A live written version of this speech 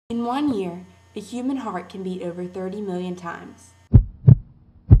In 1 year, a human heart can beat over 30 million times.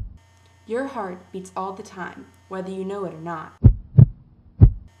 Your heart beats all the time, whether you know it or not.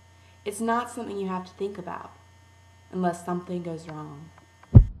 It's not something you have to think about, unless something goes wrong.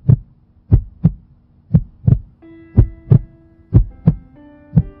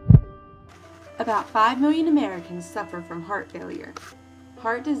 About 5 million Americans suffer from heart failure.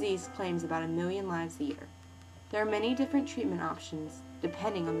 Heart disease claims about 1 million lives a year. There are many different treatment options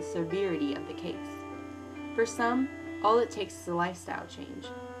depending on the severity of the case. For some, all it takes is a lifestyle change.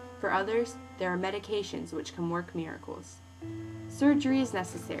 For others, there are medications which can work miracles. Surgery is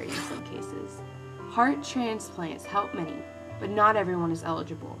necessary in some cases. Heart transplants help many, but not everyone is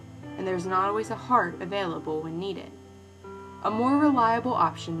eligible, and there's not always a heart available when needed. A more reliable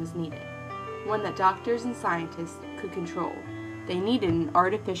option was needed, one that doctors and scientists could control. They needed an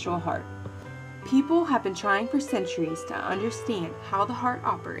artificial heart. People have been trying for centuries to understand how the heart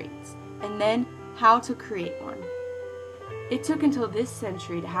operates, and then how to create one. It took until this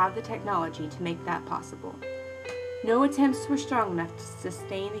century to have the technology to make that possible. No attempts were strong enough to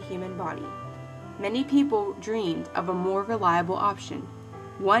sustain the human body. Many people dreamed of a more reliable option.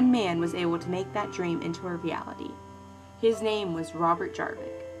 One man was able to make that dream into a reality. His name was Robert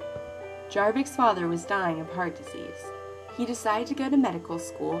Jarvik. Jarvik's father was dying of heart disease. He decided to go to medical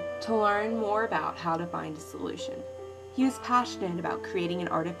school to learn more about how to find a solution. He was passionate about creating an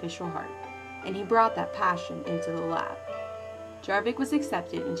artificial heart, and he brought that passion into the lab. Jarvik was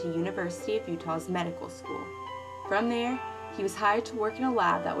accepted into University of Utah's medical school. From there, he was hired to work in a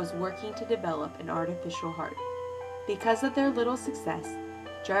lab that was working to develop an artificial heart. Because of their little success,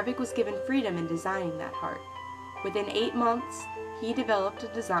 Jarvik was given freedom in designing that heart. Within 8 months, he developed a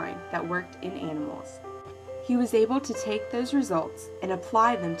design that worked in animals. He was able to take those results and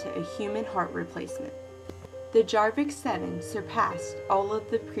apply them to a human heart replacement. The Jarvik 7 surpassed all of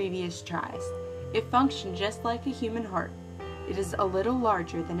the previous tries. It functioned just like a human heart. It is a little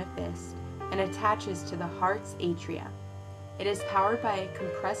larger than a fist and attaches to the heart's atria. It is powered by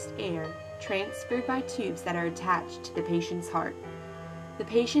compressed air transferred by tubes that are attached to the patient's heart. The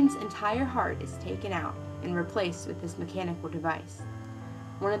patient's entire heart is taken out and replaced with this mechanical device.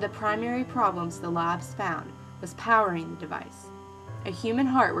 One of the primary problems the labs found was powering the device. A human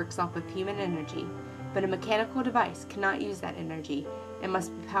heart works off of human energy, but a mechanical device cannot use that energy and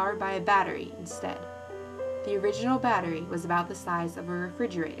must be powered by a battery instead. The original battery was about the size of a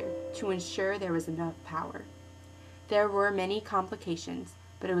refrigerator to ensure there was enough power. There were many complications,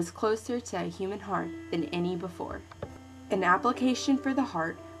 but it was closer to a human heart than any before. An application for the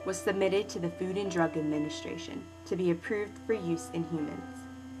heart was submitted to the Food and Drug Administration to be approved for use in humans.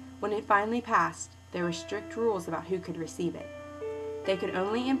 When it finally passed, there were strict rules about who could receive it. They could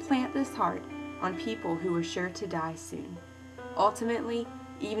only implant this heart on people who were sure to die soon. Ultimately,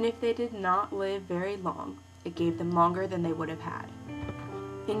 even if they did not live very long, it gave them longer than they would have had.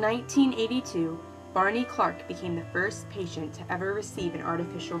 In 1982, Barney Clark became the first patient to ever receive an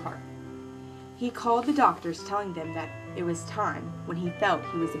artificial heart. He called the doctors telling them that it was time when he felt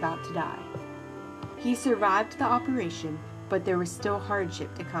he was about to die. He survived the operation, but there was still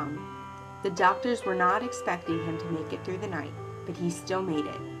hardship to come. The doctors were not expecting him to make it through the night, but he still made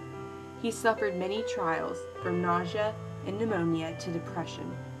it. He suffered many trials, from nausea and pneumonia to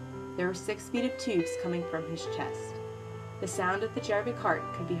depression. There were 6 feet of tubes coming from his chest. The sound of the Jarvik heart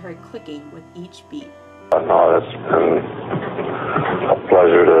could be heard clicking with each beat. No, it's been a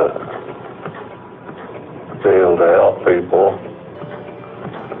pleasure to be able to help people.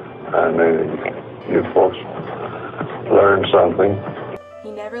 And you folks learn something.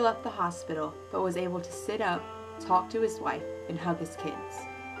 He never left the hospital, but was able to sit up, talk to his wife, and hug his kids.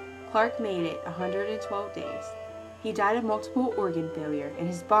 Clark made it 112 days. He died of multiple organ failure and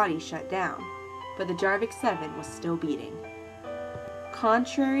his body shut down, but the Jarvik 7 was still beating.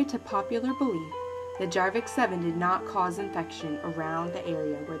 Contrary to popular belief, the Jarvik 7 did not cause infection around the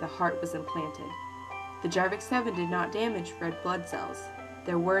area where the heart was implanted. The Jarvik 7 did not damage red blood cells.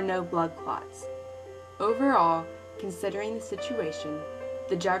 There were no blood clots. Overall, considering the situation,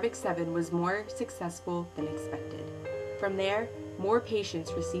 the Jarvik 7 was more successful than expected. From there, more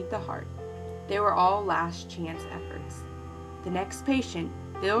patients received the heart. They were all last chance efforts. The next patient,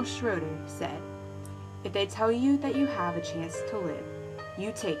 Bill Schroeder, said, "If they tell you that you have a chance to live,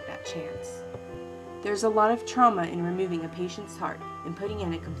 you take that chance." There's a lot of trauma in removing a patient's heart and putting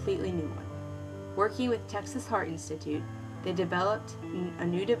in a completely new one. Working with Texas Heart Institute, they developed a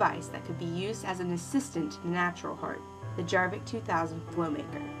new device that could be used as an assistant to the natural heart, the Jarvik 2000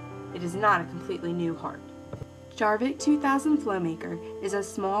 Flowmaker. It is not a completely new heart. Jarvik 2000 Flowmaker is a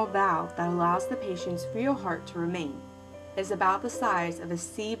small valve that allows the patient's real heart to remain. is about the size of a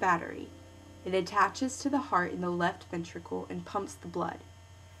C battery. It attaches to the heart in the left ventricle and pumps the blood.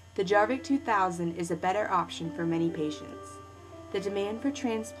 The Jarvik 2000 is a better option for many patients. The demand for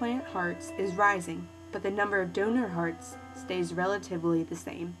transplant hearts is rising, but the number of donor hearts stays relatively the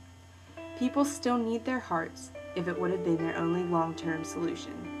same. People still need their hearts if it would have been their only long-term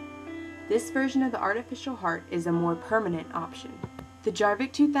solution. This version of the artificial heart is a more permanent option. The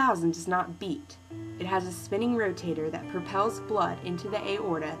Jarvik 2000 does not beat. It has a spinning rotator that propels blood into the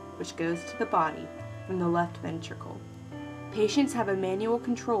aorta, which goes to the body from the left ventricle. Patients have a manual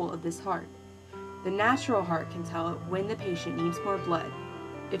control of this heart. The natural heart can tell when the patient needs more blood,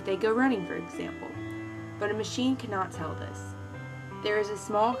 if they go running, for example, but a machine cannot tell this. There is a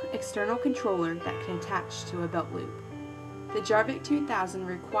small external controller that can attach to a belt loop. The Jarvik 2000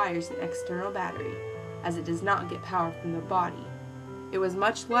 requires an external battery, as it does not get power from the body. It was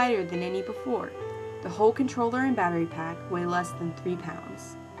much lighter than any before. The whole controller and battery pack weigh less than 3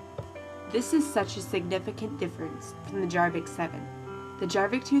 pounds. This is such a significant difference from the Jarvik 7. The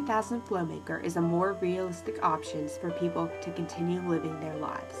Jarvik 2000 Flowmaker is a more realistic option for people to continue living their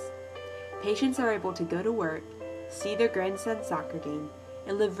lives. Patients are able to go to work, see their grandson's soccer game,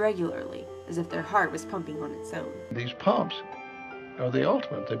 and live regularly as if their heart was pumping on its own. These pumps are the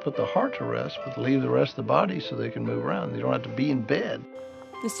ultimate. They put the heart to rest, but leave the rest of the body so they can move around. They don't have to be in bed.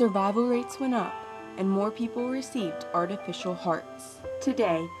 The survival rates went up, and more people received artificial hearts.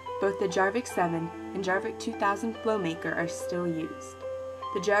 Today, both the Jarvik 7 and Jarvik 2000 Flowmaker are still used.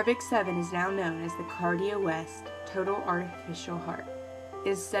 The Jarvik 7 is now known as the CardioWest Total Artificial Heart.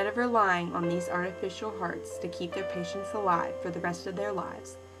 Instead of relying on these artificial hearts to keep their patients alive for the rest of their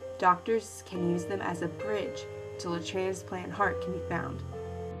lives, doctors can use them as a bridge till a transplant heart can be found.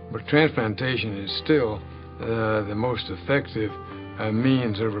 But transplantation is still the most effective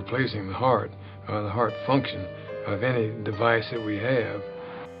means of replacing the heart function of any device that we have.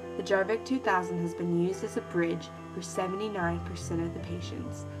 The Jarvik 2000 has been used as a bridge for 79% of the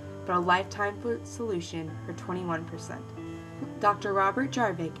patients, but a lifetime solution for 21%. Dr. Robert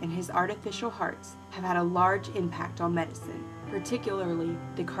Jarvik and his artificial hearts have had a large impact on medicine, particularly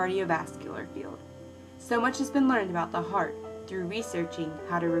the cardiovascular field. So much has been learned about the heart through researching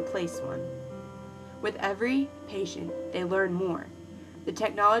how to replace one. With every patient, they learn more. The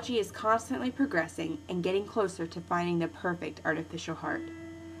technology is constantly progressing and getting closer to finding the perfect artificial heart.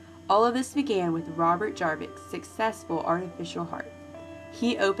 All of this began with Robert Jarvik's successful artificial heart.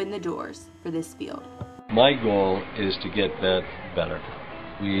 He opened the doors for this field. My goal is to get Beth better.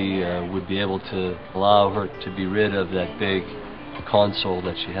 We would be able to allow her to be rid of that big console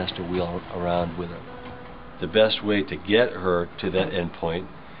that she has to wheel around with her. The best way to get her to that end point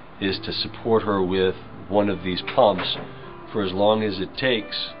is to support her with one of these pumps for as long as it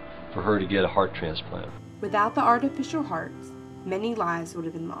takes for her to get a heart transplant. Without the artificial hearts, many lives would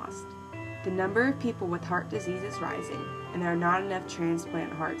have been lost. The number of people with heart disease is rising, and there are not enough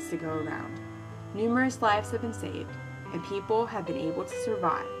transplant hearts to go around. Numerous lives have been saved, and people have been able to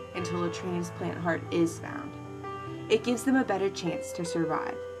survive until a transplant heart is found. It gives them a better chance to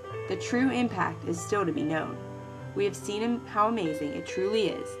survive. The true impact is still to be known. We have seen how amazing it truly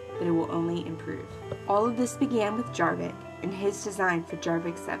is, but it will only improve. All of this began with Jarvik and his design for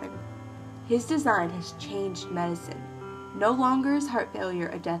Jarvik 7. His design has changed medicine. No longer is heart failure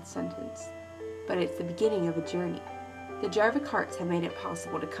a death sentence, but it's the beginning of a journey. The Jarvik hearts have made it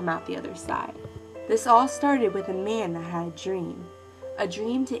possible to come out the other side. This all started with a man that had a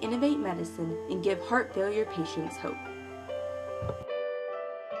dream to innovate medicine and give heart failure patients hope.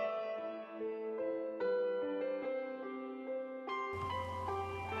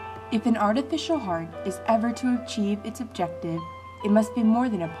 If an artificial heart is ever to achieve its objective, it must be more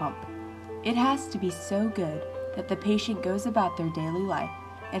than a pump. It has to be so good that the patient goes about their daily life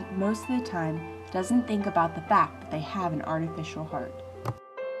and most of the time doesn't think about the fact that they have an artificial heart.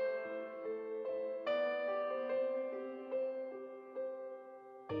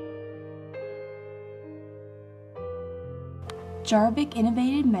 Jarvik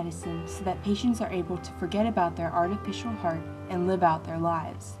innovated medicine so that patients are able to forget about their artificial heart and live out their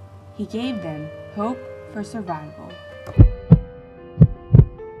lives. He gave them hope for survival.